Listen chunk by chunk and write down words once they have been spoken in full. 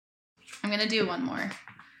going to do one more.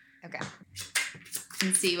 Okay.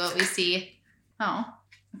 And see what we see. Oh,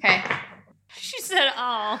 okay. She said,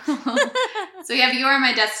 oh. So we have You Are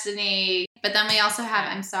My Destiny, but then we also have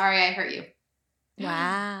I'm Sorry I Hurt You.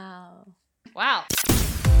 Wow. Wow.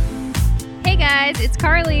 Hey guys, it's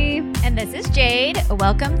Carly. And this is Jade.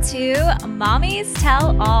 Welcome to Mommy's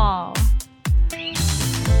Tell All.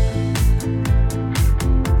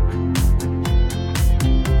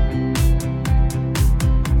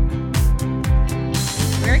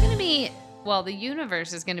 The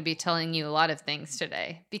universe is going to be telling you a lot of things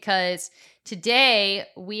today, because today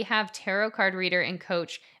we have tarot card reader and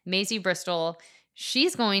coach Maisie Bristol.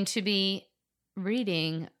 She's going to be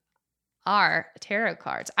reading our tarot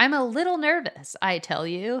cards. I'm a little nervous, I tell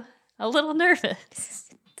you. A little nervous.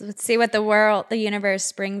 Let's see what the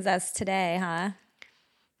universe brings us today, huh?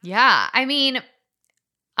 Yeah. I mean,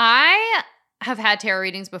 I have had tarot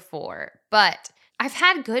readings before, but I've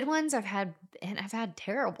had good ones. I've had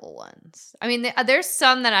terrible ones. I mean, there's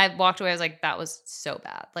some that I've walked away. I was like, that was so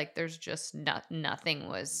bad. Like, there's just nothing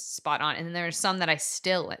was spot on. And then there's some that I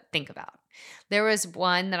still think about. There was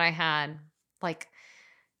one that I had like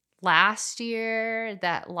last year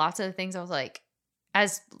that lots of the things I was like,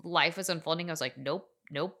 as life was unfolding, I was like, nope.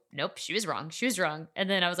 She was wrong. And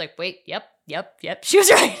then I was like, wait, yep. She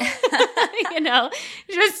was right.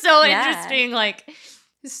 It's just so interesting. Like,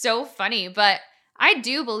 so funny. But I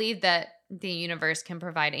do believe that the universe can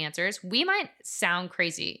provide answers. We might sound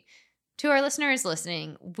crazy. To our listeners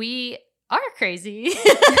listening, we are crazy.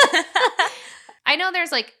 I know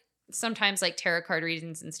there's like sometimes like tarot card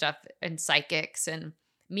readings and stuff and psychics and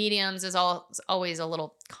mediums is always a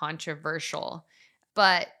little controversial.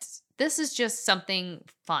 But this is just something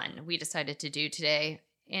fun we decided to do today.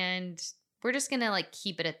 And we're just going to like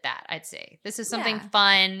keep it at that, I'd say. This is something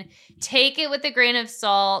fun. Take it with a grain of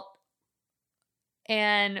salt.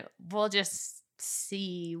 And we'll just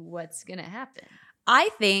see what's going to happen. I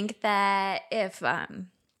think that if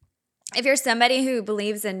you're somebody who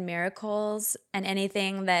believes in miracles and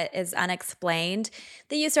anything that is unexplained,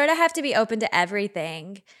 that you sort of have to be open to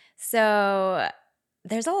everything. So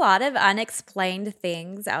there's a lot of unexplained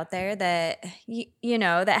things out there that,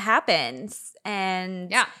 that happens.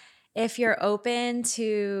 And if you're open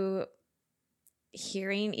to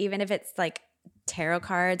hearing, even if it's like tarot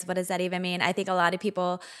cards, what does that even mean? I think a lot of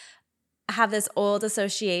people have this old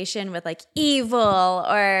association with like evil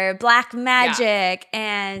or black magic,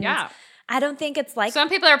 and I don't think it's like some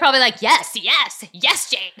people are probably like yes, Jade.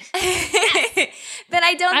 Yes. But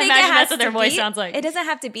I don't think it has that's what their voice be. Sounds like. It doesn't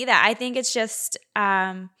have to be that. I think it's just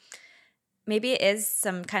maybe it is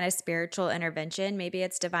some kind of spiritual intervention. Maybe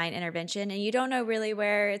it's divine intervention, and you don't know really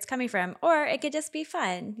where it's coming from, or it could just be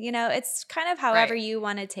fun. It's kind of however you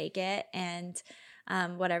want to take it, and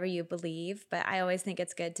whatever you believe. But I always think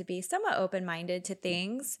it's good to be somewhat open-minded to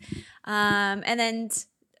things, and then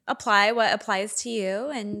apply what applies to you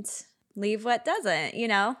and leave what doesn't.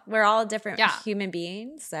 We're all different human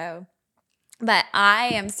beings. So, but I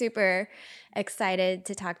am super excited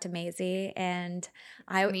to talk to Maisie, and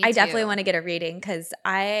I definitely want to get a reading because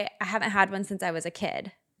I haven't had one since I was a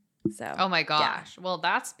kid. So, oh my gosh. Yeah. Well,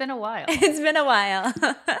 that's been a while. It's been a while.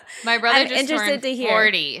 My brother just turned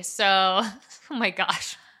 40. So, oh my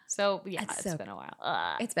gosh. So, yeah, it's been a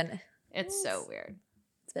while. It's so weird.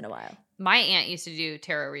 It's been a while. My aunt used to do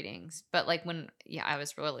tarot readings, but like when I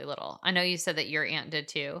was really little. I know you said that your aunt did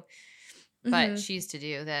too, but she used to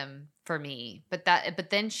do them for me. But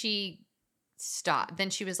then she stopped.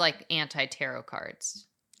 Then she was like anti-tarot cards.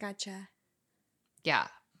 Gotcha. Yeah,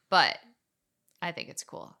 but I think it's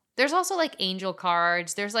cool. There's also like angel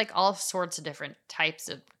cards. There's like all sorts of different types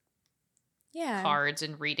of cards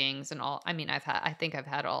and readings and all. I mean, I think I've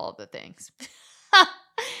had all of the things.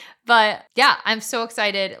 But yeah, I'm so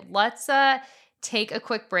excited. Let's take a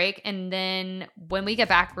quick break, and then when we get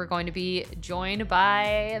back, we're going to be joined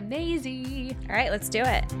by Maisie. All right, let's do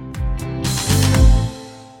it.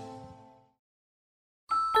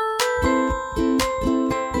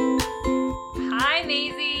 Hi,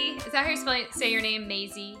 Maisie. Is that how you say your name,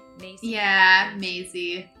 Maisie? Maisie. Yeah,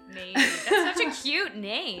 Maisie. Maisie. That's such a cute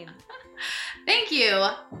name. Thank you.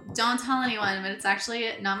 Don't tell anyone, but it's actually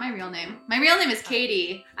not my real name. My real name is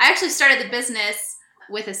Katie. I actually started the business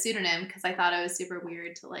with a pseudonym because I thought it was super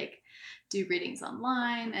weird to like do readings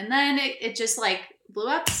online, and then it just like blew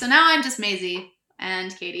up. So now I'm just Maisie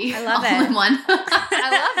and Katie. I love all it. in one.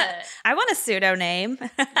 I love it. I want a pseudonym.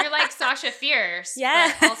 You're like Sasha Fierce,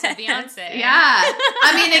 yeah, but also Beyonce. Yeah.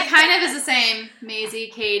 I mean, it kind of is the same.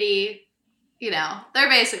 Maisie, Katie. They're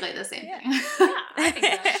basically the same thing. Yeah, I think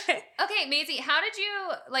so. Okay, Maisie, how did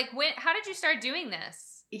you start doing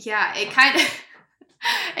this? Yeah, it kind of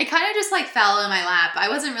It kind of just like fell in my lap. I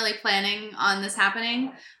wasn't really planning on this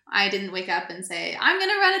happening. I didn't wake up and say, I'm going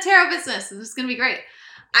to run a tarot business. This is going to be great.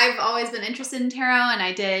 I've always been interested in tarot, and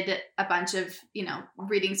I did a bunch of,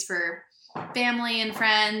 readings for family and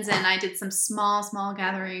friends, and I did some small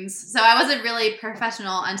gatherings. So I wasn't really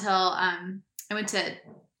professional until I went to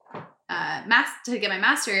get my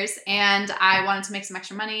master's, and I wanted to make some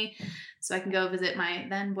extra money so I can go visit my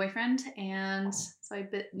then boyfriend. And so I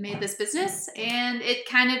made this business, and it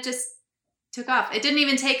kind of just took off. It didn't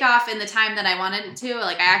even take off in the time that I wanted it to.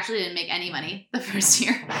 Like, I actually didn't make any money the first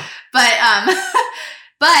year, but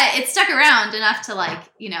but it stuck around enough to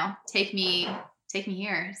take me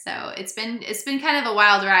here. So it's been kind of a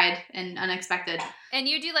wild ride and unexpected. And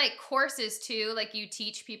you do like courses too, like you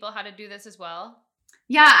teach people how to do this as well?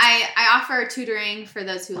 Yeah, I offer tutoring for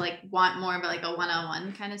those who want more of a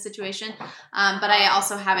one-on-one kind of situation. But I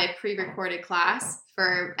also have a pre-recorded class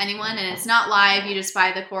for anyone, and it's not live. You just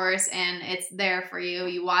buy the course and it's there for you.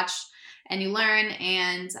 You watch and you learn,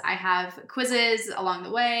 and I have quizzes along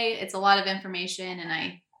the way. It's a lot of information, and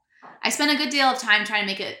I spend a good deal of time trying to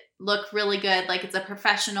make it look really good, like it's a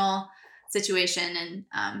professional situation,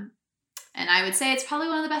 and I would say it's probably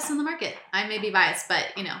one of the best on the market. I may be biased,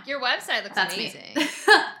 but your website looks that's amazing.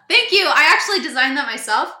 Thank you. I actually designed that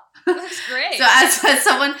myself. It looks great. So as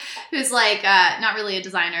someone who's not really a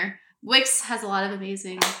designer, Wix has a lot of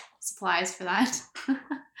amazing supplies for that.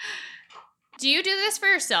 Do you do this for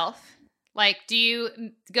yourself? Like, do you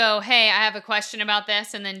go, hey, I have a question about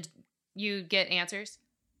this, and then you get answers?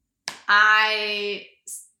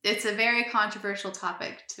 It's a very controversial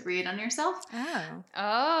topic to read on yourself.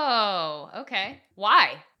 Oh, okay.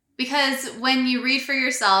 Why? Because when you read for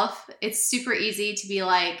yourself, it's super easy to be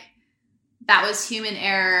like, that was human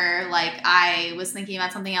error, like I was thinking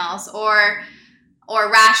about something else, or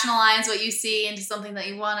rationalize what you see into something that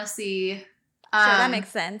you want to see. Sure, that makes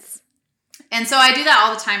sense. And so I do that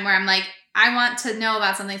all the time where I'm like, I want to know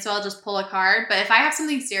about something, so I'll just pull a card. But if I have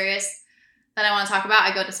something serious that I want to talk about,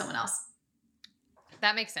 I go to someone else.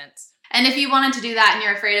 That makes sense. And if you wanted to do that and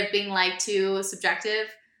you're afraid of being too subjective,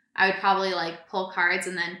 I would probably pull cards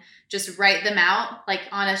and then just write them out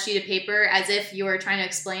on a sheet of paper as if you were trying to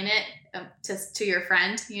explain it to your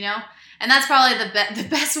friend, And that's probably the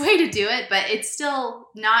best way to do it, but it's still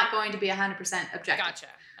not going to be 100% objective. Gotcha.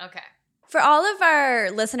 Okay. For all of our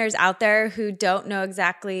listeners out there who don't know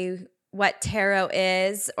exactly what tarot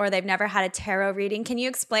is, or they've never had a tarot reading, can you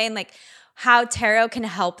explain how tarot can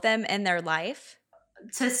help them in their life?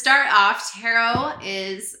 To start off, tarot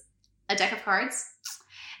is a deck of cards.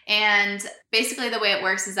 And basically the way it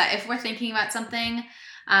works is that if we're thinking about something,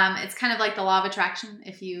 it's kind of like the law of attraction,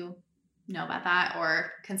 if you know about that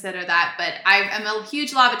or consider that. But I'm a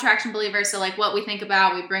huge law of attraction believer. So what we think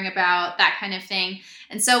about, we bring about, that kind of thing.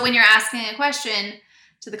 And so when you're asking a question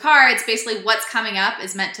to the cards, basically what's coming up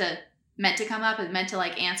is meant to come up, is meant to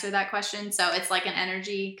answer that question. So it's like an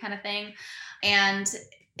energy kind of thing. And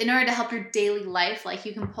in order to help your daily life,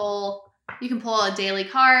 you can pull a daily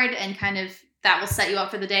card and kind of that will set you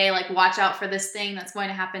up for the day. Watch out for this thing that's going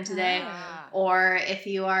to happen today. Or if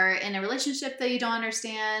you are in a relationship that you don't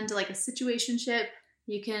understand, a situationship,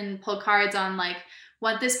 you can pull cards on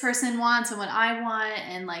what this person wants and what I want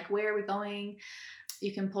and where are we going.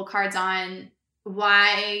 You can pull cards on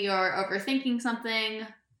why you're overthinking something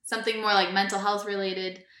more mental health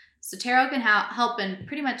related. So tarot can help in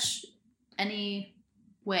pretty much any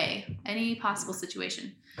way, any possible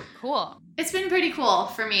situation. Cool. It's been pretty cool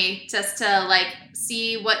for me just to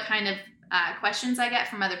see what kind of questions I get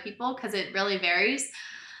from other people, because it really varies.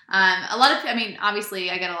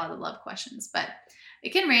 Obviously I get a lot of love questions, but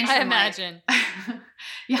it can range from I imagine.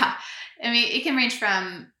 Yeah. It can range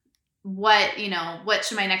from what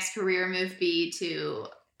should my next career move be to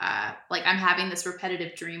I'm having this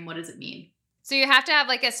repetitive dream. What does it mean? So you have to have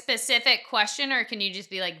a specific question, or can you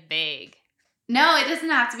just be vague? No, it doesn't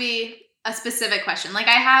have to be a specific question. I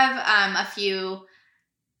have a few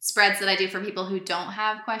spreads that I do for people who don't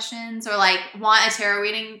have questions or want a tarot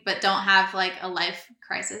reading but don't have a life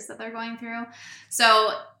crisis that they're going through.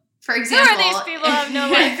 So, for example, who are these people who have no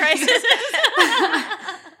life crises?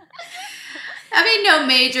 No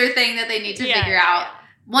major thing that they need to figure out.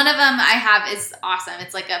 One of them I have is awesome.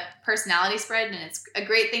 It's a personality spread, and it's a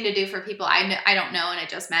great thing to do for people I don't know and I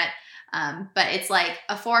just met. But it's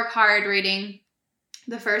a 4-card reading.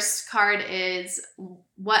 The first card is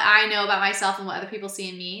what I know about myself and what other people see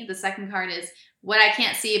in me. The second card is what I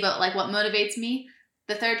can't see, but what motivates me.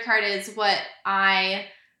 The third card is what I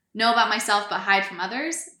know about myself but hide from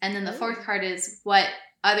others. And then the fourth card is what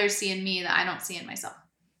others see in me that I don't see in myself.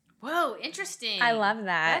 Whoa, interesting. I love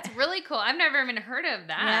that. That's really cool. I've never even heard of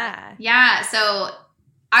that. Yeah. So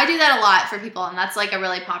I do that a lot for people, and that's like a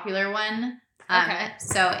really popular one. Okay.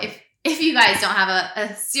 So if you guys don't have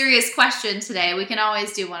a serious question today, we can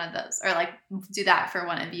always do one of those, or like do that for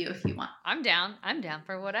one of you if you want. I'm down. I'm down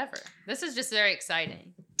for whatever. This is just very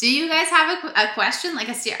exciting. Do you guys have a question? Like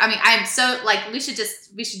I mean, I'm so like we should do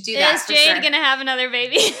that. Is Jade gonna have another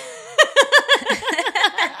baby?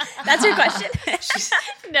 That's your question?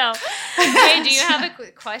 No. Jade, do you have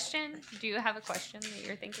a question? Do you have a question that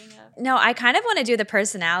you're thinking of? No, I kind of want to do the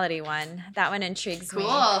personality one. That one intrigues me.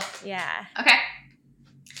 Cool. Yeah. Okay.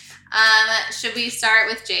 Should we start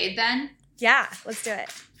with Jade then? Yeah, let's do it.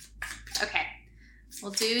 Okay.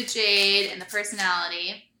 We'll do Jade and the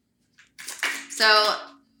personality. So,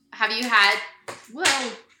 have you had...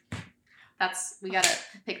 Whoa. We gotta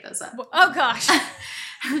pick those up. Oh, gosh.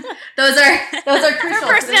 Those are crucial.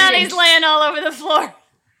 Her personality's laying all over the floor.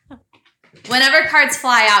 Whenever cards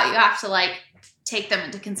fly out, you have to, like, take them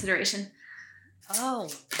into consideration. Oh,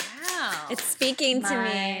 wow. It's speaking to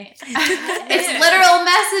me. It's literal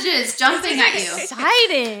messages jumping at you.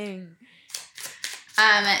 Exciting.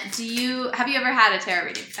 Have you ever had a tarot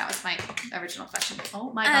reading? That was my original question.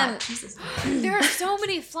 Oh my god, Jesus. There are so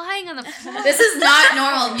many flying on the floor. This is not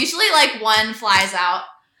normal. Usually like one flies out.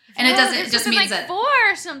 And it doesn't, it just means like that 4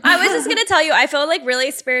 or something. I was just going to tell you, I feel like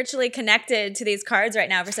really spiritually connected to these cards right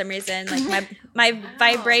now for some reason. Like my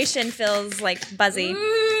vibration feels like buzzy.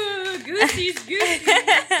 Ooh, goosies.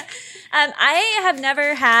 I have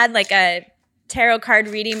never had like a tarot card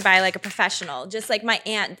reading by like a professional. Just like my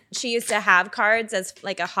aunt, she used to have cards as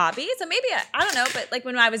like a hobby. So maybe, I don't know, but like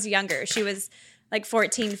when I was younger, she was like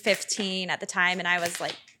 14, 15 at the time, and I was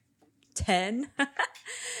like 10.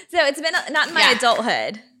 So it's been not in my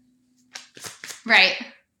adulthood. Right.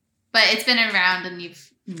 But it's been around and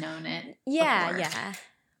you've known it. Yeah, before. yeah.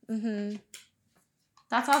 Mm-hmm.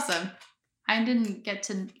 That's awesome. I didn't get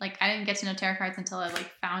to know tarot cards until I like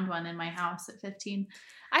found one in my house at 15.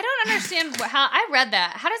 I don't understand how I read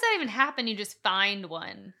that. How does that even happen? You just find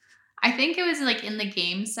one. I think it was like in the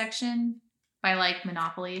games section by like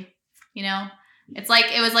Monopoly, you know? It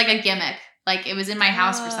was like a gimmick. Like it was in my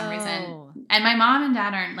house for some reason. And my mom and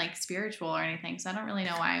dad aren't like spiritual or anything, so I don't really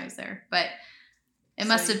know why I was there. But it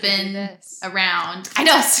must have been around. I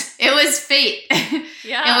know. It was fate.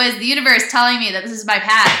 Yeah. It was the universe telling me that this is my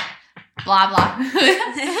path. Blah, blah.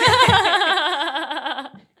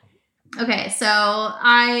 Okay, so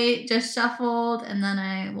I just shuffled, and then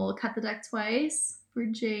I will cut the deck twice for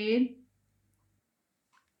Jade.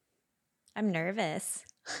 I'm nervous.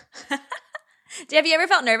 Have you ever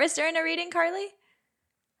felt nervous during a reading, Carly?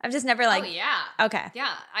 I've just never like... Oh, yeah. Okay.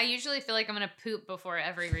 Yeah, I usually feel like I'm going to poop before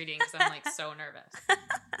every reading because I'm like so nervous.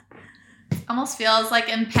 Almost feels like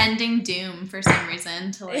impending doom for some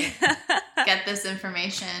reason to like get this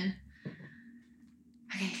information.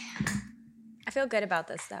 Okay. I feel good about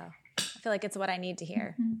this though. I feel like it's what I need to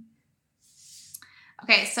hear.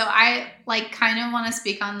 Okay, so I like kind of want to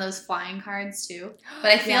speak on those flying cards too,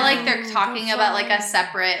 but I feel like they're talking about like a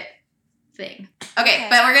separate thing. Okay,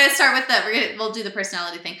 but we're gonna start with we'll do the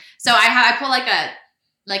personality thing. So I pull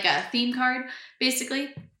like a theme card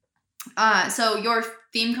basically. So your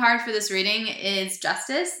theme card for this reading is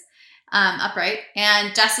Justice, upright,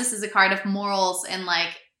 and Justice is a card of morals and like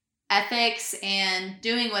ethics and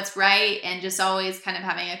doing what's right and just always kind of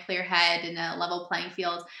having a clear head and a level playing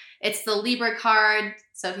field. It's the Libra card.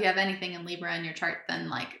 So if you have anything in Libra in your chart, then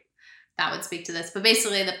like that would speak to this. But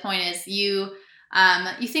basically the point is you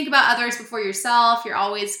think about others before yourself. You're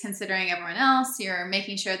always considering everyone else. You're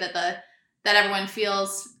making sure that that everyone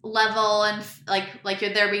feels level and like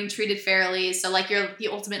they're being treated fairly. So like you're the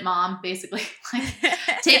ultimate mom, basically, like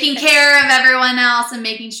taking care of everyone else and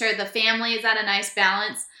making sure the family is at a nice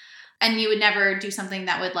balance. And you would never do something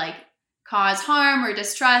that would like cause harm or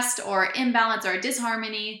distrust or imbalance or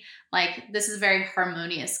disharmony. Like this is a very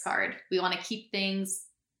harmonious card. We want to keep things,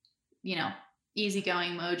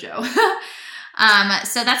 easygoing mojo.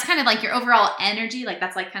 So that's kind of like your overall energy. Like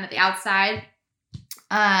that's like kind of the outside.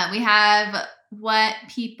 We have what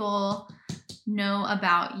people know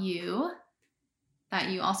about you that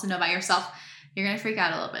you also know about yourself. You're going to freak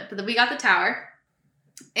out a little bit. But then we got the Tower.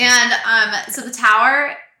 And so the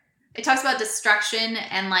Tower, it talks about destruction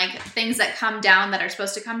and like things that come down that are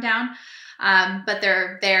supposed to come down. But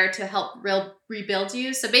they're there to help rebuild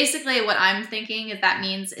you. So basically what I'm thinking is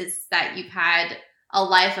that you've had a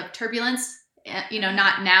life of turbulence.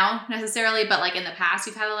 Not now necessarily, but like in the past,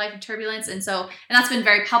 you've had a life of turbulence. And that's been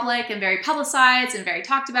very public and very publicized and very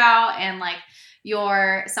talked about. And like,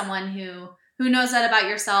 you're someone who knows that about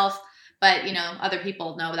yourself, but other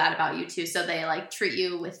people know that about you too. So they like treat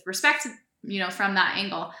you with respect, from that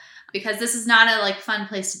angle, because this is not a like fun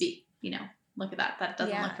place to be, Look at that. That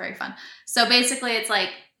doesn't Yeah. look very fun. So basically it's like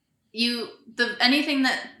anything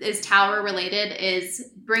that is tower related is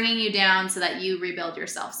bringing you down so that you rebuild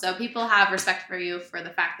yourself. So people have respect for you for the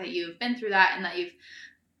fact that you've been through that and that you've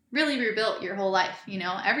really rebuilt your whole life. You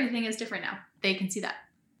know, everything is different now. They can see that.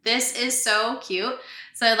 This is so cute.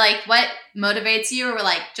 So like what motivates you or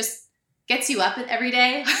like just gets you up every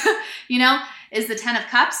day, you know, is the 10 of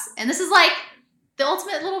Cups. And this is like the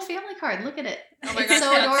ultimate little family card. Look at it. Oh my It's gosh, so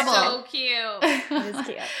that's adorable. so cute. It is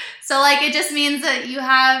cute. So like it just means that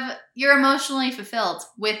you're emotionally fulfilled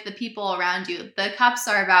with the people around you. The cups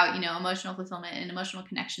are about, you know, emotional fulfillment and emotional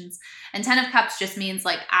connections. And 10 of Cups just means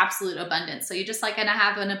like absolute abundance. So you're just like gonna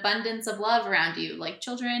have an abundance of love around you, like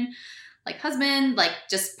children, like husband, like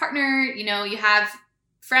just partner, you know, you have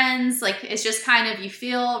friends, like it's just kind of, you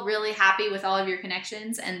feel really happy with all of your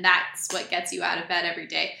connections, and that's what gets you out of bed every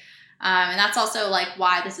day. And that's also like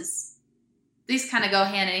why these kind of go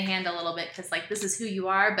hand in hand a little bit, because like this is who you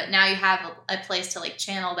are, but now you have a place to like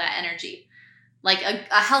channel that energy, like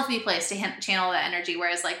a healthy place to channel that energy.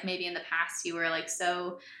 Whereas like maybe in the past you were like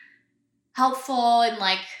so helpful and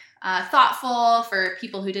like thoughtful for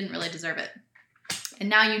people who didn't really deserve it. And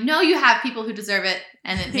now you know you have people who deserve it,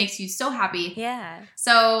 and it makes you so happy. Yeah.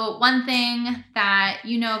 So one thing that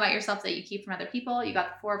you know about yourself that you keep from other people, you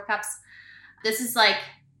got the 4 of Cups. This is like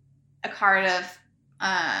a card of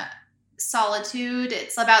solitude.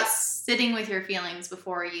 It's about sitting with your feelings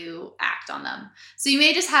before you act on them. So you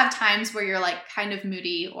may just have times where you're like kind of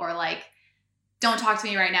moody or like, don't talk to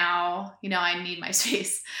me right now. You know, I need my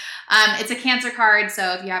space. It's a Cancer card.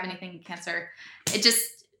 So if you have anything Cancer,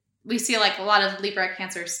 we see like a lot of Libra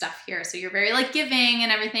Cancer stuff here. So you're very like giving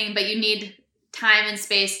and everything, but you need time and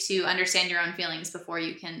space to understand your own feelings before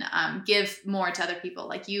you can give more to other people.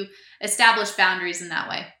 Like you establish boundaries in that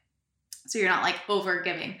way. So you're not like over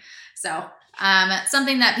giving. So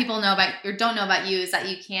something that people know about or don't know about you is that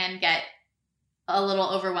you can get a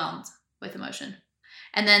little overwhelmed with emotion.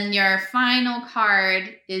 And then your final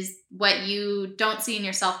card is what you don't see in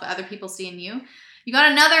yourself, but other people see in you. You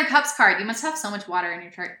got another Cups card. You must have so much water in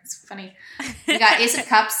your chart. It's funny. You got Ace of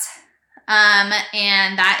Cups. And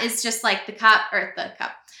that is just like the cup.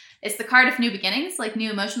 It's the card of new beginnings, like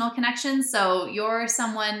new emotional connections. So you're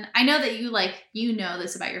someone, I know that you know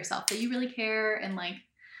this about yourself, that you really care and like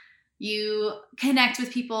you connect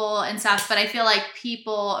with people and stuff. But I feel like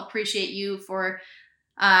people appreciate you for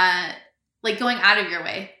like going out of your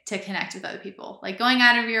way to connect with other people, like going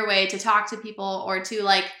out of your way to talk to people, or to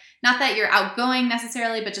like, not that you're outgoing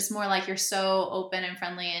necessarily, but just more like you're so open and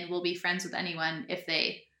friendly and will be friends with anyone if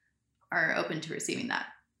they are open to receiving that.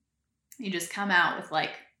 You just come out with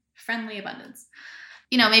like friendly abundance.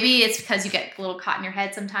 You know, maybe it's because you get a little caught in your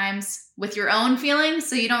head sometimes with your own feelings.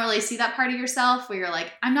 So you don't really see that part of yourself where you're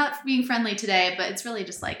like, I'm not being friendly today, but it's really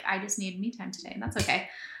just like, I just need me time today. And that's okay.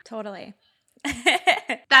 Totally.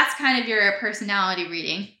 That's kind of your personality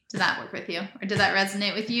reading. Does that work with you? Or does that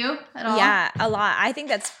resonate with you at all? Yeah, a lot.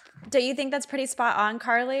 Do you think that's pretty spot on,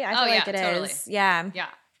 Carly? I feel like it totally. is. Yeah. Yeah.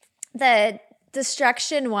 The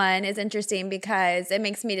destruction one is interesting because it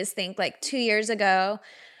makes me just think like 2 years ago,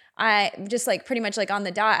 I just like pretty much like on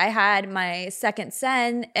the dot, I had my second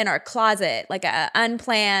son in our closet, like a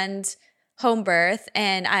unplanned home birth.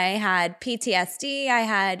 And I had PTSD. I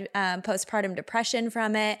had postpartum depression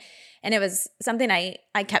from it. And it was something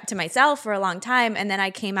I kept to myself for a long time. And then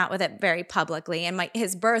I came out with it very publicly. And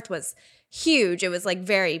his birth was huge. It was like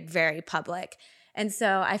very, very public. And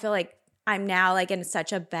so I feel like I'm now like in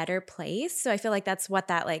such a better place. So I feel like that's what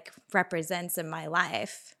that like represents in my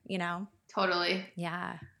life, you know? Totally.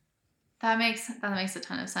 Yeah. That makes a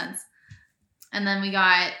ton of sense. And then we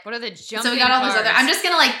got, What are the jumping so we got all cards? those other, I'm just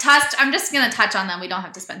gonna touch on them. We don't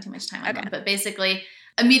have to spend too much time on them. But basically,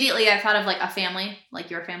 immediately I thought of like a family,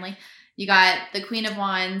 like your family. You got the Queen of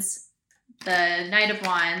Wands, the Knight of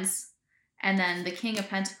Wands, and then the King of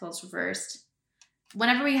Pentacles reversed.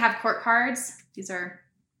 Whenever we have court cards,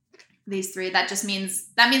 these 3, that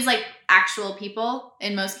means like actual people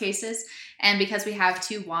in most cases. And because we have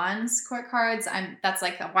 2 Wands court cards, that's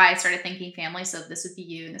like why I started thinking family. So this would be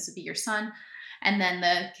you and this would be your son. And then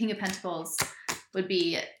the King of Pentacles would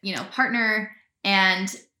be, you know, partner. And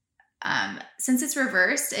since it's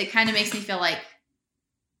reversed, it kind of makes me feel like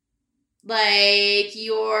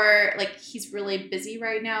you're like, he's really busy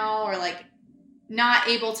right now, or like not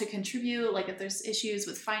able to contribute. Like if there's issues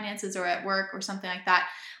with finances or at work or something like that,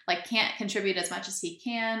 like can't contribute as much as he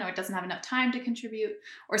can, or doesn't have enough time to contribute,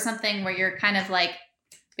 or something where you're kind of like,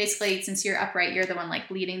 basically since you're upright, you're the one like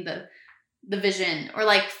leading the vision, or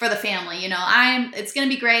like for the family, you know, it's going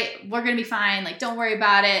to be great. We're going to be fine. Like, don't worry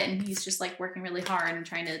about it. And he's just like working really hard and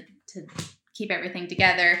trying to keep everything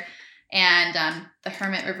together. And the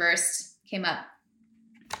Hermit reversed came up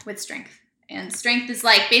with Strength. And Strength is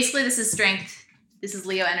like, basically this is Strength. This is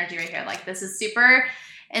Leo energy right here. Like this is super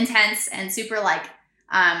intense and super like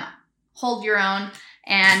hold your own.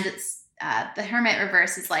 And the Hermit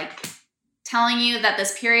reverse is like telling you that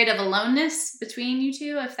this period of aloneness between you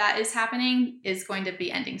two, if that is happening, is going to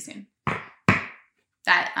be ending soon.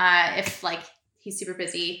 That if like he's super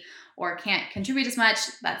busy or can't contribute as much,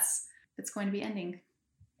 it's going to be ending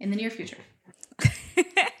in the near future.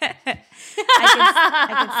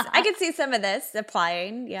 I can see some of this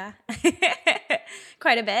applying. Yeah.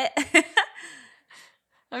 Quite a bit.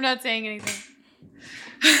 I'm not saying anything.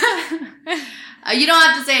 You don't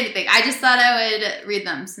have to say anything. I just thought I would read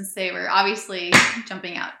them since they were obviously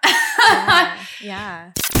jumping out.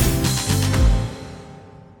 Yeah.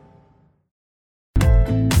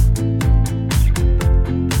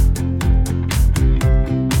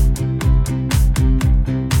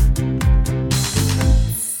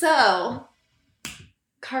 So,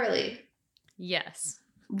 Carly. Yes.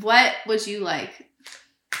 What would you like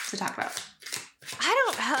to talk about?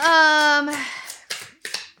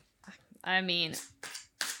 I mean,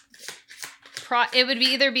 it would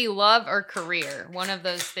either be love or career, one of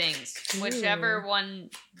those things, whichever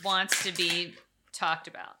one wants to be talked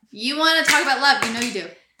about. You want to talk about love? You know you do.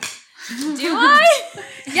 Do I?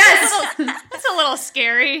 Yes. That's a little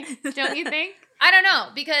scary, don't you think? I don't know,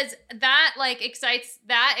 because that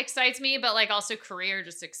excites me, but like also career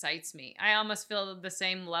just excites me. I almost feel the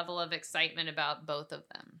same level of excitement about both of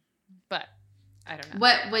them, but I don't know.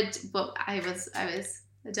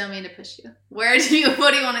 I don't mean to push you. What do you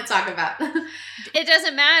want to talk about? It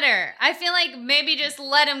doesn't matter. I feel like maybe just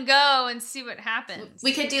let him go and see what happens.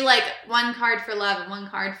 We could do like one card for love and one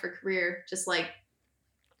card for career, just like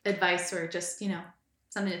advice or just,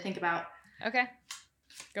 something to think about. Okay.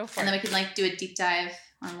 Go for it. And then we can like do a deep dive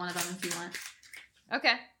on one of them if you want.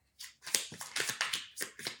 Okay.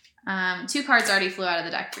 2 cards already flew out of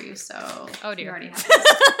the deck for you, so oh dear. You already have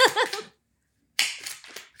this.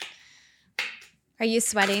 Are you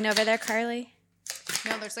sweating over there, Carly?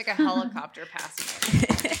 No, there's like a helicopter passing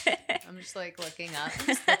over. I'm just like looking up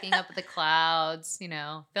at the clouds,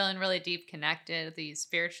 feeling really deep connected with the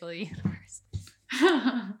spiritual universe.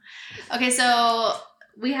 Okay, so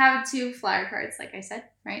we have 2 flyer cards, like I said,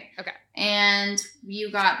 right? Okay. And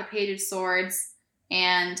you got the Page of Swords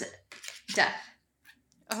and Death.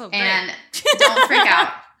 Oh, great. And don't freak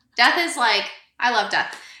out. Death is like, I love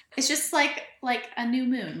death. It's just like a new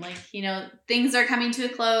moon. Like, things are coming to a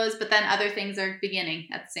close, but then other things are beginning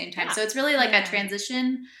at the same time. Yeah. So it's really like a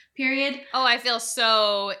transition period. Oh, I feel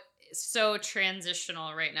so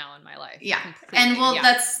transitional right now in my life. Yeah. Completely. And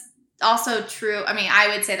that's also true. I mean, I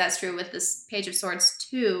would say that's true with this Page of Swords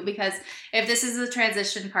too, because if this is a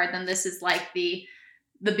transition card, then this is like the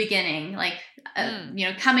beginning, like,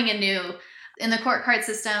 coming anew. In the court card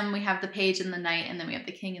system, we have the Page and the Knight, and then we have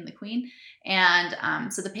the King and the Queen.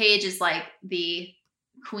 And so the Page is like the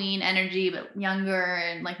Queen energy, but younger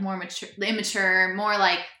and like more mature, immature, more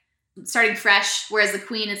like starting fresh, whereas the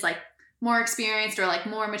Queen is like more experienced or like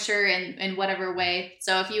more mature in whatever way.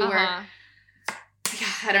 So if you were, I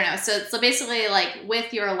don't know. So basically like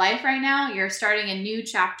with your life right now, you're starting a new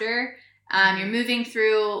chapter. You're moving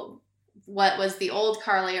through what was the old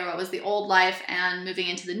Carly or what was the old life and moving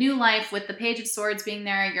into the new life with the Page of Swords being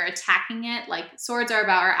there. You're attacking it. Like swords are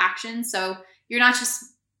about our actions. So you're not just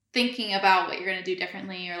thinking about what you're going to do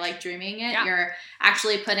differently or like dreaming it. Yeah. You're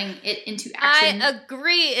actually putting it into action. I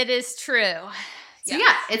agree. It is true. So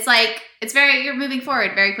yeah, it's like, you're moving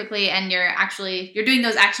forward very quickly and you're doing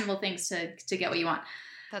those actionable things to get what you want.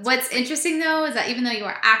 What's interesting though, is that even though you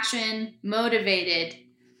are action motivated,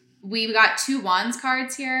 we got 2 Wands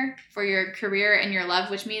cards here for your career and your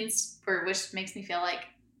love, which makes me feel like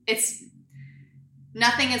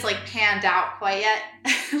nothing is like panned out quite yet.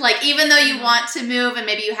 Like even though you want to move and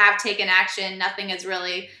maybe you have taken action, nothing is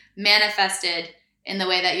really manifested in the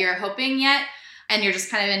way that you're hoping yet. And you're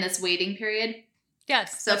just kind of in this waiting period.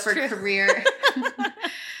 Yes. So for career,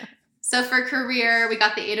 we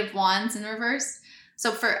got the 8 of Wands in reverse.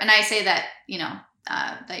 And I say that,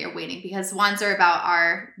 that you're waiting because wands are about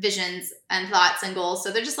our visions and thoughts and goals.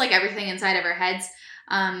 So they're just like everything inside of our heads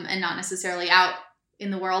and not necessarily out in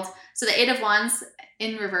the world. So the 8 of Wands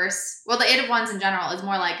in reverse, well, the 8 of Wands in general is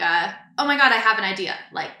more like oh my God, I have an idea.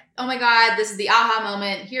 Like, oh my God, this is the aha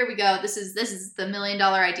moment. Here we go. This is the $1 million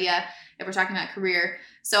idea if we're talking about career.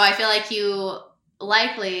 So I feel like you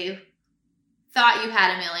likely thought you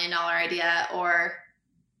had $1 million idea or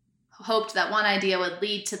hoped that one idea would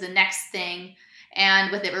lead to the next thing.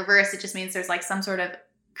 And with it reversed, it just means there's like some sort of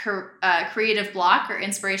creative block or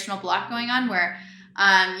inspirational block going on where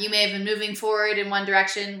You may have been moving forward in one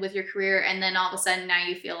direction with your career, and then all of a sudden now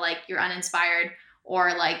you feel like you're uninspired,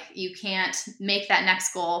 or like you can't make that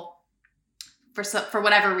next goal for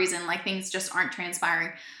whatever reason, like things just aren't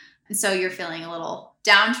transpiring. And so you're feeling a little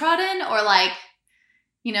downtrodden, or like,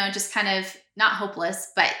 you know, just kind of not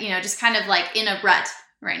hopeless, but, you know, just kind of like in a rut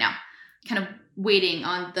right now, kind of waiting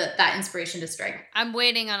on that inspiration to strike. I'm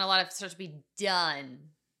waiting on a lot of stuff to be done,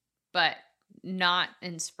 but not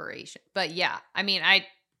inspiration. But yeah, I mean,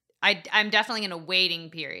 I'm definitely in a waiting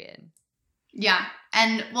period. Yeah.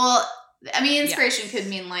 And well, I mean, inspiration could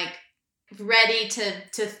mean like ready to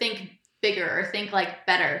think bigger or think like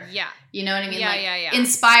better. Yeah. You know what I mean? Yeah, like yeah.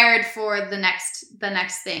 Inspired for the next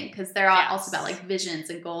thing, because they're also about like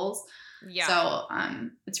visions and goals. Yeah. So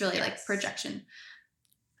it's really like projection.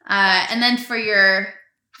 And then for your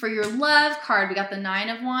love card, we got the 9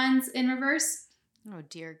 of Wands in reverse. Oh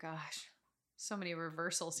dear gosh. So many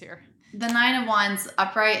reversals here. The 9 of Wands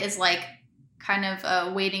upright is like kind of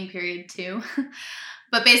a waiting period too.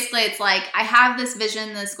 But basically it's like, I have this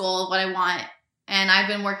vision, this goal of what I want, and I've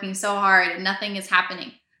been working so hard and nothing is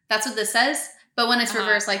happening. That's what this says. But when it's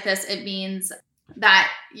reversed like this, it means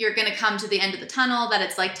that you're going to come to the end of the tunnel, that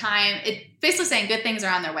it's like time. It's basically saying good things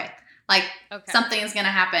are on their way. Like something is going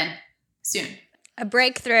to happen soon. A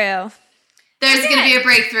breakthrough. There's going to be a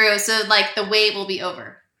breakthrough. So like the wait will be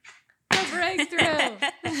over. A breakthrough.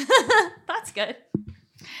 That's good.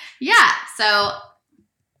 Yeah. So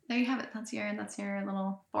there you have it. That's your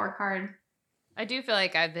little 4 card. I do feel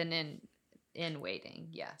like I've been in waiting.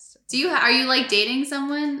 Yes. Are you like dating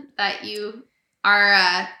someone that you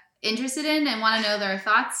are interested in and want to know their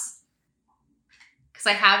thoughts? Because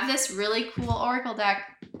I have this really cool oracle deck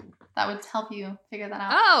that would help you figure that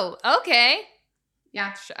out. Oh, okay.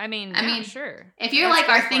 Yeah. I mean, sure. If you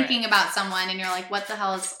are thinking about someone and you're like, what the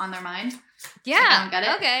hell is on their mind? Yeah. I don't get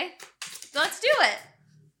it. Okay. Let's do it.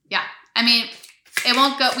 Yeah. I mean, we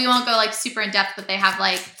won't go like super in depth, but they have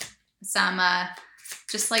like some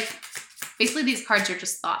just like basically these cards are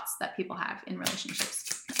just thoughts that people have in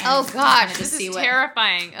relationships. And oh gosh, this is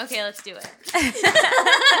terrifying. Okay, let's do it.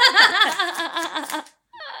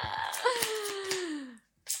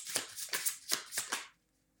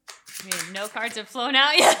 No cards have flown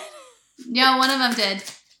out yet. No, one of them did.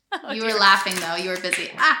 Oh, you were laughing though. You were busy.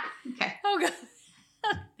 Okay. Oh god.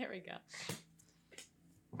 There we go.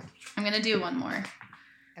 I'm gonna do one more.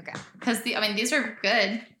 Okay. Because these are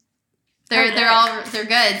good. They're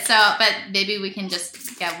good. So, but maybe we can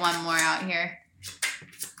just get one more out here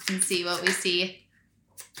and see what we see.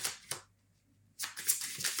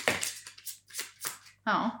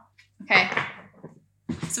 Oh, okay.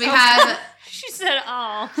 So we have. She said,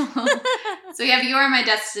 "Oh." So we have "You Are My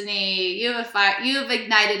Destiny." You have a fire. You have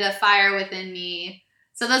ignited a fire within me.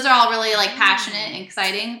 So those are all really like passionate and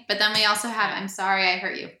exciting. But then we also have "I'm sorry I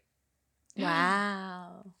hurt you."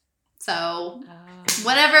 Wow. So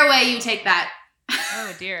whatever way you take that.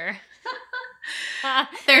 Oh dear.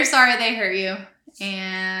 They're sorry they hurt you,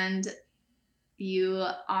 and you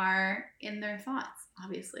are in their thoughts,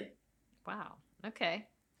 obviously. Wow. Okay.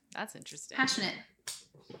 That's interesting. Passionate.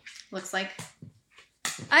 Looks like.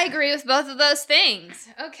 I agree with both of those things.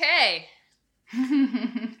 Okay.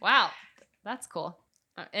 Wow. That's cool.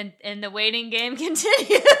 And the waiting game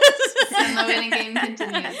continues. And the waiting game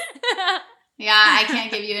continues. Yeah, I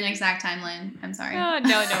can't give you an exact timeline. I'm sorry. Oh,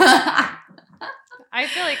 no. I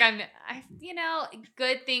feel like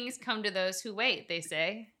good things come to those who wait, they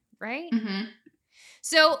say, right? Mm-hmm.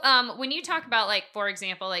 So, when you talk about, like, for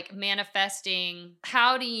example, like manifesting,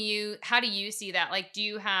 how do you see that? Like, do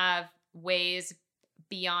you have ways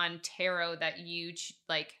beyond tarot that you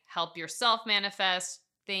like help yourself manifest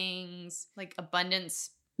things, like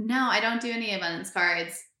abundance? No, I don't do any abundance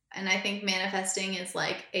cards, and I think manifesting is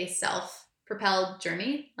like a self-propelled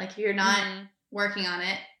journey. Like, if you're not working on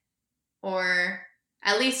it, or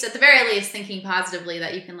at the very least thinking positively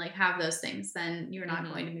that you can like have those things, then you're not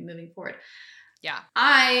going to be moving forward. Yeah.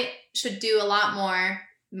 I should do a lot more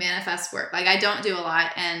manifest work. Like, I don't do a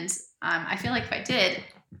lot, and I feel like if I did,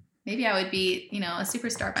 maybe I would be, a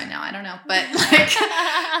superstar by now. I don't know, but like,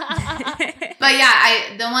 but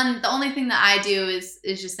yeah, the only thing that I do is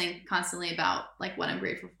just think constantly about like what I'm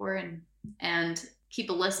grateful for, and keep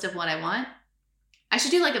a list of what I want. I should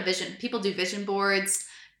do like a vision. People do vision boards,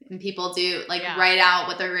 and people do like write out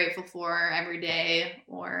what they're grateful for every day,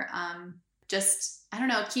 or just, I don't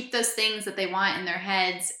know, keep those things that they want in their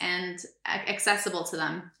heads and accessible to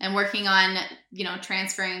them, and working on,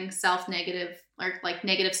 transferring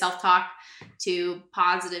negative self-talk to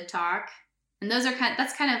positive talk. And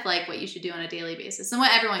that's kind of like what you should do on a daily basis, and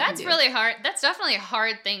what everyone can do. That's really hard. That's definitely a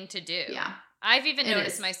hard thing to do. Yeah. I've even It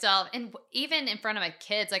noticed is. myself, and even in front of my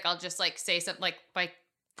kids, like I'll just like say something like my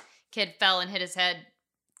kid fell and hit his head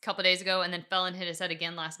a couple days ago and then fell and hit his head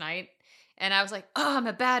again last night. And I was like, oh, I'm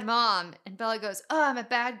a bad mom. And Bella goes, oh, I'm a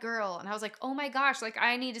bad girl. And I was like, oh my gosh, like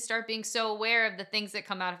I need to start being so aware of the things that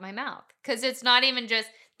come out of my mouth. Because it's not even just,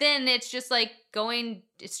 then it's just like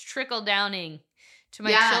it's trickle downing to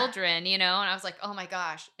my children, you know? And I was like, oh my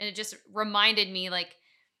gosh. And it just reminded me like,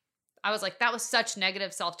 I was like, that was such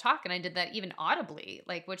negative self-talk. And I did that even audibly,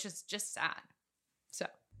 like, which is just sad. So.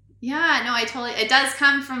 Yeah, no, it does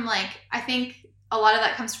come from like, I think a lot of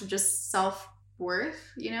that comes from just self-worth,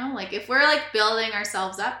 you know, like if we're like building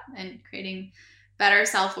ourselves up and creating better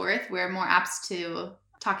self-worth, we're more apt to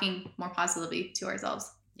talking more positively to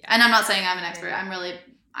ourselves. Yeah. And I'm not saying I'm an expert. I'm really,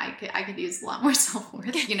 I could use a lot more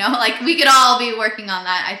self-worth, you know, like we could all be working on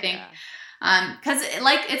that, I think. Yeah. Because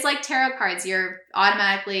it's like tarot cards. You're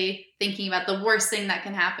automatically thinking about the worst thing that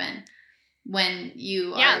can happen when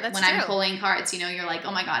you are, when I'm pulling cards, you know, you're like,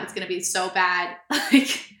 oh my God, it's going to be so bad.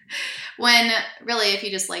 Like when really, if you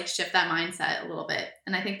just like shift that mindset a little bit.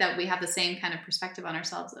 And I think that we have the same kind of perspective on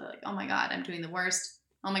ourselves. Like, oh my God, I'm doing the worst.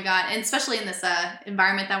 Oh my God. And especially in this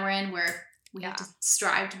environment that we're in where we have to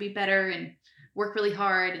strive to be better and work really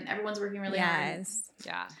hard and everyone's working really hard.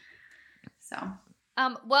 Yeah. So.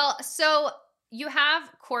 Well, so you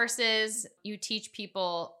have courses, you teach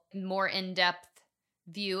people more in-depth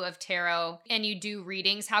view of tarot, and you do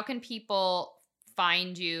readings. How can people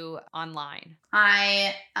find you online?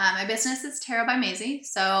 My business is Tarot by Maisie.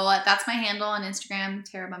 So that's my handle on Instagram,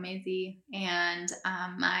 Tarot by Maisie. And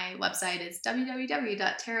my website is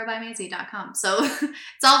www.tarotbymaisie.com. So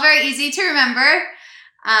it's all very easy to remember.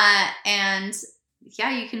 And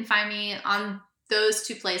yeah, you can find me on those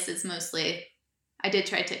two places mostly. I did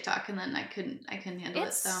try TikTok and then I couldn't handle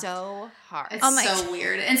it. So hard. It's so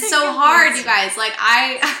weird. And so hard, you guys. Like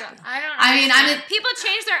people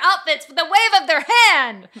change their outfits with the wave of their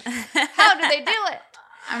hand. How do they do it?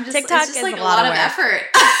 TikTok it's just like a lot of effort.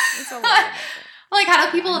 It's a lot of effort. Like, how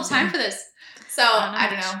do people have time for this? So I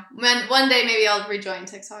don't know. One day maybe I'll rejoin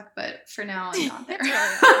TikTok, but for now I'm not there.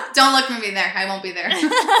 Don't look for me there. I won't be there.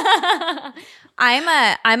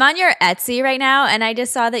 I'm on your Etsy right now, and I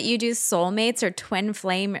just saw that you do soulmates or twin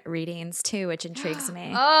flame readings too, which intrigues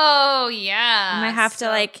me. Oh yeah, I might have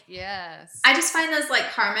to Yes. I just find those like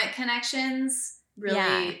karmic connections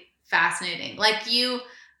really fascinating. Like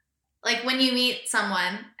when you meet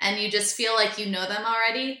someone and you just feel like you know them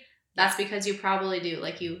already, that's because you probably do.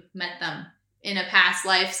 Like you met them in a past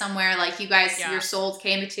life somewhere, like you guys, your souls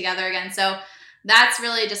came together again. So that's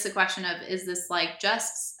really just a question of, is this like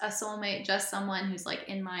just a soulmate, just someone who's like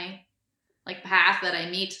in my like path that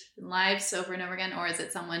I meet in lives over and over again? Or is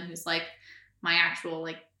it someone who's like my actual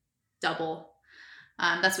like double?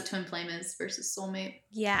 That's what twin flame is versus soulmate.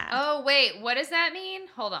 Yeah. Oh, wait, what does that mean?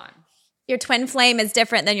 Hold on. Your twin flame is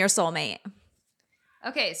different than your soulmate.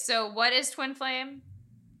 Okay, so what is twin flame?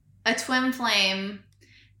 A twin flame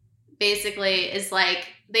basically is like,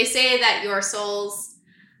 they say that your souls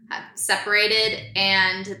have separated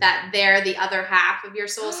and that they're the other half of your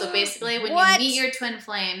soul. So basically when you meet your twin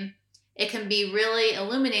flame, it can be really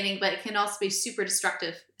illuminating, but it can also be super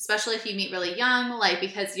destructive, especially if you meet really young, like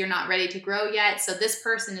because you're not ready to grow yet. So this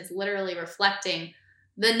person is literally reflecting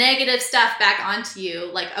the negative stuff back onto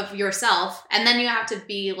you, like of yourself. And then you have to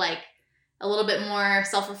be like a little bit more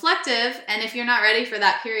self-reflective. And if you're not ready for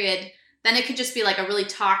that period, then it could just be like a really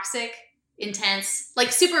toxic, intense,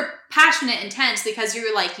 like super passionate, intense, because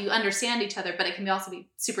you're like, you understand each other, but it can also be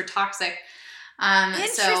super toxic.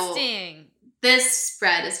 Interesting. So this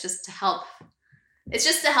spread is just to help. It's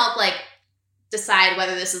just to help like decide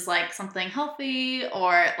whether this is like something healthy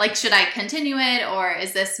or like, should I continue it? Or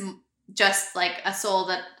is this just like a soul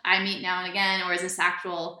that I meet now and again? Or is this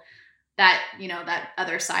actual that, you know, that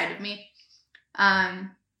other side of me?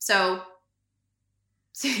 So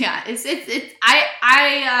yeah,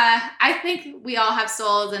 I think we all have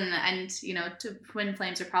souls and you know, twin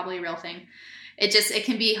flames are probably a real thing. It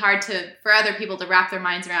can be hard for other people to wrap their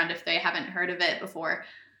minds around if they haven't heard of it before.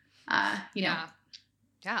 You know.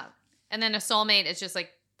 Yeah. And then a soulmate is just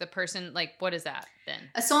like the person, like, what is that then?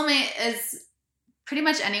 A soulmate is pretty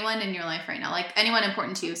much anyone in your life right now, like anyone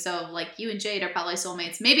important to you. So like you and Jade are probably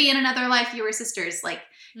soulmates. Maybe in another life you were sisters, like,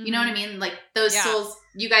 you know what I mean? Like those souls,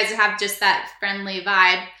 you guys have just that friendly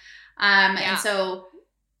vibe. And so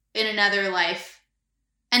in another life,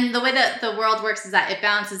 and the way that the world works is that it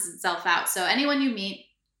balances itself out. So anyone you meet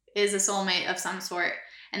is a soulmate of some sort.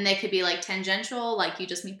 And they could be like tangential, like you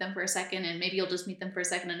just meet them for a second and maybe you'll just meet them for a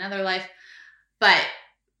second in another life. But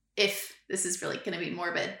if this is really going to be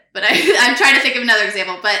morbid, but I'm trying to think of another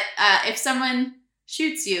example. But if someone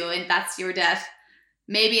shoots you and that's your death,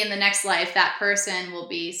 maybe in the next life that person will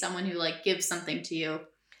be someone who like gives something to you,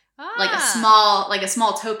 like a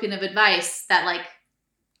small token of advice that like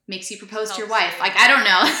makes you propose to your wife. Like, I don't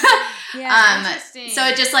know. Interesting. So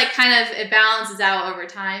it just like kind of, it balances out over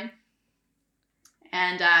time.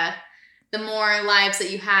 And the more lives that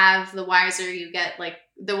you have, the wiser you get, like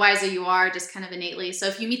the wiser you are just kind of innately. So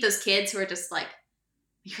if you meet those kids who are just like,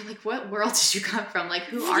 you're like, what world did you come from? Like,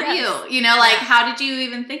 who are you? You know, like, how did you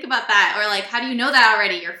even think about that? Or like, how do you know that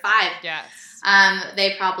already? You're 5. Yes.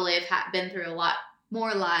 They probably have been through a lot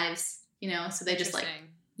more lives, you know, so they just like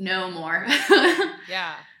know more.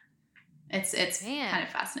 Yeah. It's kind of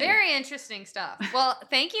fascinating. Very interesting stuff. Well,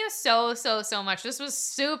 thank you so much. This was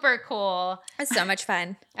super cool. It's so much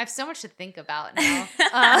fun. I have so much to think about now.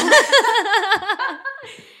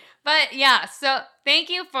 But yeah, so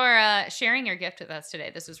thank you for sharing your gift with us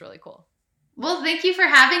today. This was really cool. Well, thank you for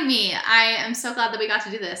having me. I am so glad that we got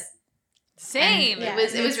to do this. Same. It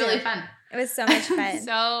was really fun. It was so much fun.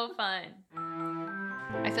 So fun.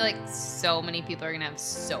 I feel like so many people are going to have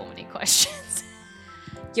so many questions.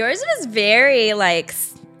 Yours was very like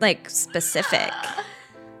specific.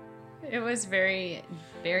 It was very,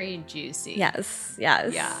 very juicy. Yes.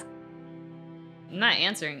 Yeah. I'm not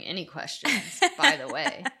answering any questions, by the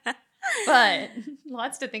way. But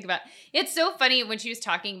lots to think about. It's so funny when she was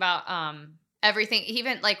talking about everything,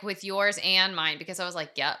 even like with yours and mine, because I was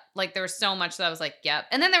like, yep. Like there was so much that I was like, yep.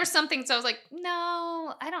 And then there was something, so I was like,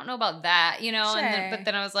 no, I don't know about that, you know? Sure. But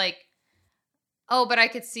then I was like, oh, but I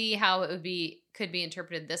could see how it could be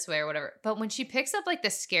interpreted this way or whatever. But when she picks up like the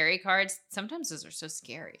scary cards, sometimes those are so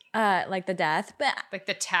scary. Like the death, but Like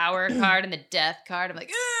the Tower card and the Death card. I'm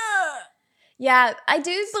like, ugh! yeah, I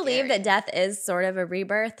do believe that death is sort of a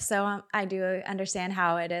rebirth. So I do understand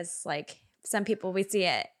how it is. Like some people, we see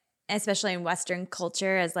it, especially in Western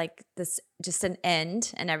culture, as like this just an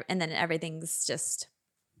end, and then everything's just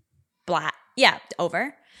black. Yeah,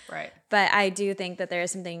 over. Right. But I do think that there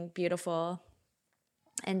is something beautiful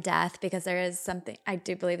in death, because there is something. I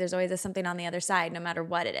do believe there's always something on the other side, no matter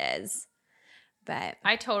what it is. But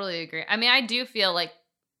I totally agree. I mean, I do feel like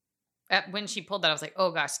when she pulled that, I was like,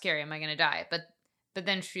 oh gosh, scary. Am I going to die? But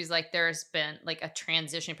then she's like, there's been like a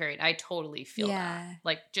transition period. I totally feel that.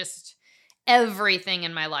 Like just everything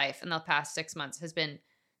in my life in the past 6 months has been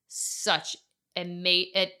such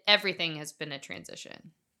everything has been a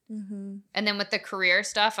transition. Mm-hmm. And then with the career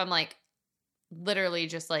stuff, I'm like literally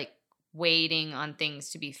just like waiting on things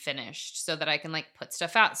to be finished so that I can like put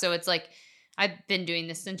stuff out. So it's like, I've been doing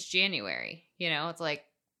this since January, you know, it's like,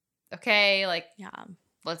 okay, like, Yeah.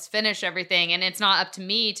 let's finish everything. And it's not up to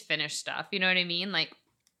me to finish stuff. You know what I mean? Like,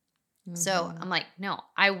 so I'm like, no,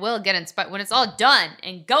 I will get inspired. When it's all done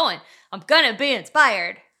and going, I'm going to be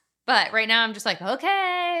inspired. But right now I'm just like,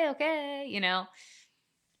 okay, you know,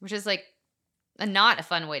 which is like not a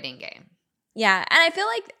fun waiting game. Yeah. And I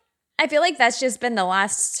feel like that's just been the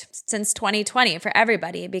last since 2020 for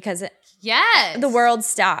everybody, because Yes. the world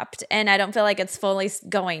stopped, and I don't feel like it's fully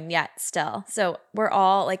going yet still. So we're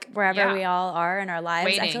all like, wherever we all are in our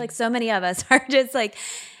lives, I feel like so many of us are just like,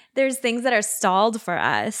 there's things that are stalled for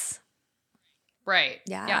us. Right.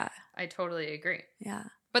 Yeah. I totally agree. Yeah.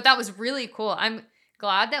 But that was really cool. I'm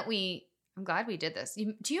glad we did this.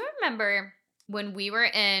 Do you remember when we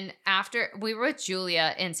were with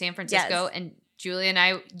Julia in San Francisco, and Julia and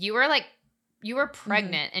I, you were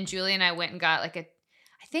pregnant, and Julia and I went and got like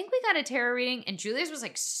I think we got a tarot reading, and Julia's was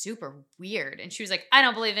like super weird. And she was like, I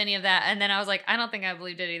don't believe any of that. And then I was like, I don't think I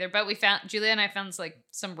believed it either. But Julia and I found like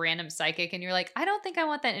some random psychic, and you're like, I don't think I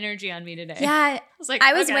want that energy on me today. Yeah.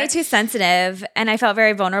 I was way too sensitive, and I felt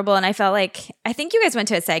very vulnerable, and I felt like, I think you guys went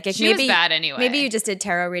to a psychic. She was bad anyway. Maybe you just did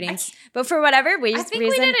tarot readings. But for whatever reason. I think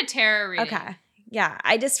we did a tarot reading. Okay. Yeah,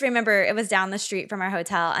 I just remember it was down the street from our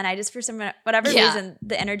hotel, and I just, for whatever reason,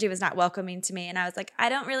 the energy was not welcoming to me, and I was like, I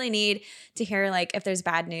don't really need to hear like if there's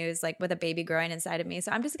bad news like with a baby growing inside of me,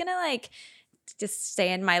 so I'm just gonna like just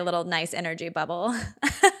stay in my little nice energy bubble.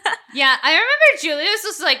 Yeah, I remember Julia's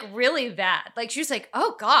was like really bad. Like she was like,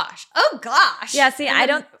 oh gosh. Yeah, see, I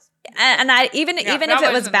don't, and I even if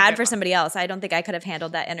it was bad for one. somebody else, I don't think I could have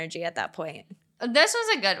handled that energy at that point. This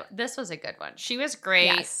was a good one. She was great.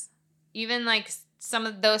 Yes. Even like some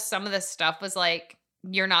of the stuff was like,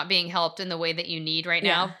 you're not being helped in the way that you need right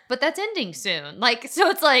now, but that's ending soon. Like, so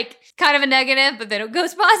it's like kind of a negative, but then it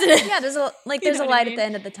goes positive. Yeah, there's a light at the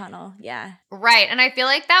end of the tunnel. Yeah. Right. And I feel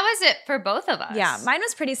like that was it for both of us. Yeah, mine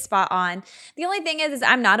was pretty spot on. The only thing is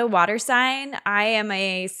I'm not a water sign. I am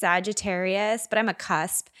a Sagittarius, but I'm a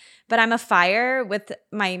cusp. but I'm a fire with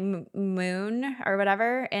my moon or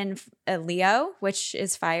whatever in Leo, which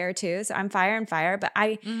is fire too. So I'm fire and fire, but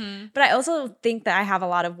I also think that I have a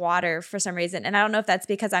lot of water for some reason. And I don't know if that's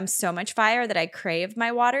because I'm so much fire that I crave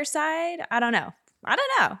my water side. I don't know.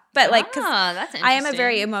 But like, 'cause that's I am a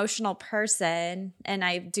very interesting. emotional person and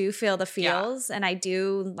I do feel the feels and I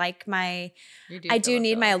do like I do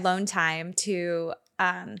need my alone time to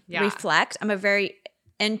reflect. I'm a very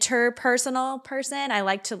interpersonal person. I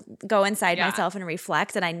like to go inside myself and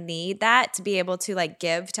reflect, and I need that to be able to like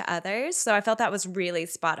give to others. So I felt that was really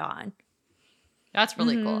spot on. That's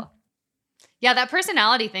really cool. Yeah, that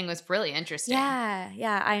personality thing was really interesting.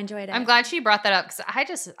 Yeah, I enjoyed it. I'm glad she brought that up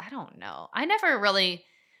because I don't know. I never really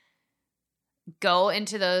go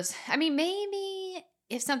into those. I mean, maybe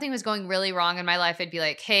if something was going really wrong in my life, I'd be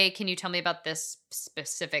like, hey, can you tell me about this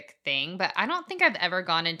specific thing? But I don't think I've ever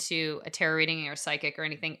gone into a tarot reading or psychic or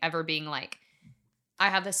anything ever being like, I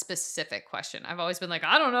have this specific question. I've always been like,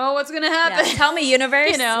 I don't know what's going to happen. Yeah. Tell me,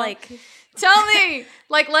 universe. You know? Like, tell me.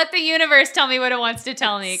 Like, let the universe tell me what it wants to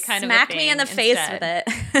tell me, kind smack of a thing me in the face with it.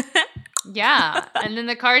 Yeah. And then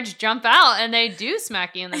the cards jump out and they do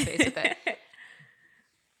smack you in the face with it.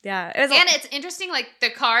 Yeah. It was And it's interesting, like the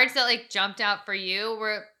cards that like jumped out for you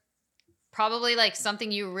were probably like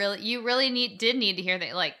something you really did need to hear,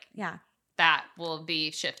 that like that will be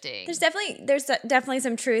shifting. There's definitely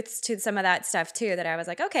some truths to some of that stuff too that I was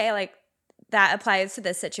like, okay, like that applies to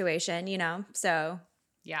this situation, you know? So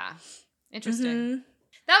yeah. Interesting.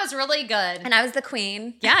 That was really good. And I was the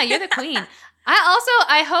queen. Yeah, you're the queen.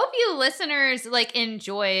 I hope you listeners like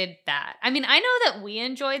enjoyed that. I mean, I know that we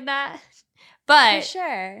enjoyed that, but for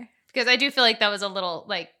sure. Because I do feel like that was a little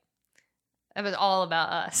like it was all about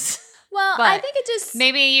us. Well, But I think it just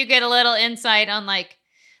maybe you get a little insight on like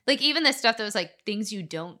even the stuff that was like things you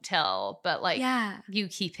don't tell, but like you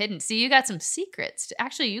keep hidden. See, you got some secrets.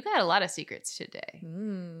 Actually, you got a lot of secrets today.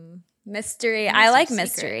 Mystery. I like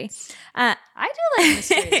mystery. I do like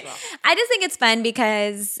mystery as well. I just think it's fun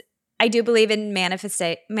because I do believe in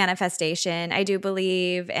manifestation. I do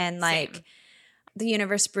believe in like the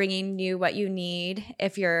universe bringing you what you need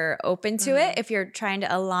if you're open to it, if you're trying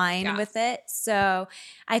to align with it. So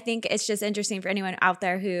I think it's just interesting for anyone out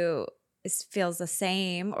there who feels the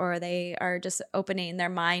same, or they are just opening their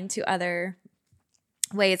mind to other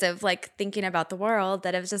ways of like thinking about the world,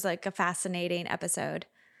 that it was just like a fascinating episode,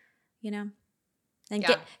 you know? And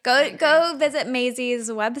go visit Maisie's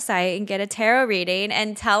website and get a tarot reading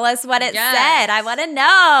and tell us what it said. I want to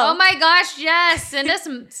know. Oh my gosh, yes.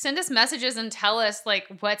 Send us messages and tell us like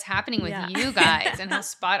what's happening with you guys and how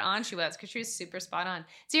spot on she was, because she was super spot on.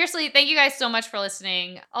 Seriously, thank you guys so much for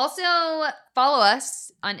listening. Also, follow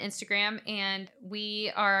us on Instagram, and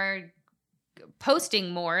we are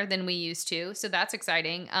posting more than we used to, so that's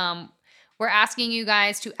exciting. We're asking you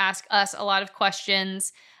guys to ask us a lot of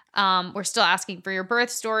questions. We're still asking for your birth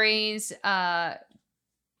stories. We're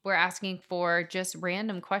asking for just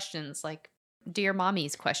random questions, like dear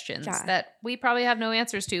mommy's questions that we probably have no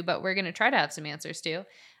answers to, but we're going to try to have some answers to.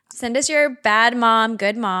 Send us your bad mom,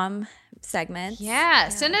 good mom segments. Yeah,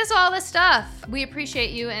 send us all the stuff. We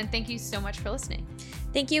appreciate you, and thank you so much for listening.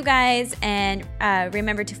 Thank you guys, and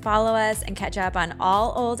remember to follow us and catch up on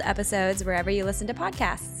all old episodes wherever you listen to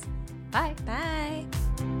podcasts. Bye. Bye.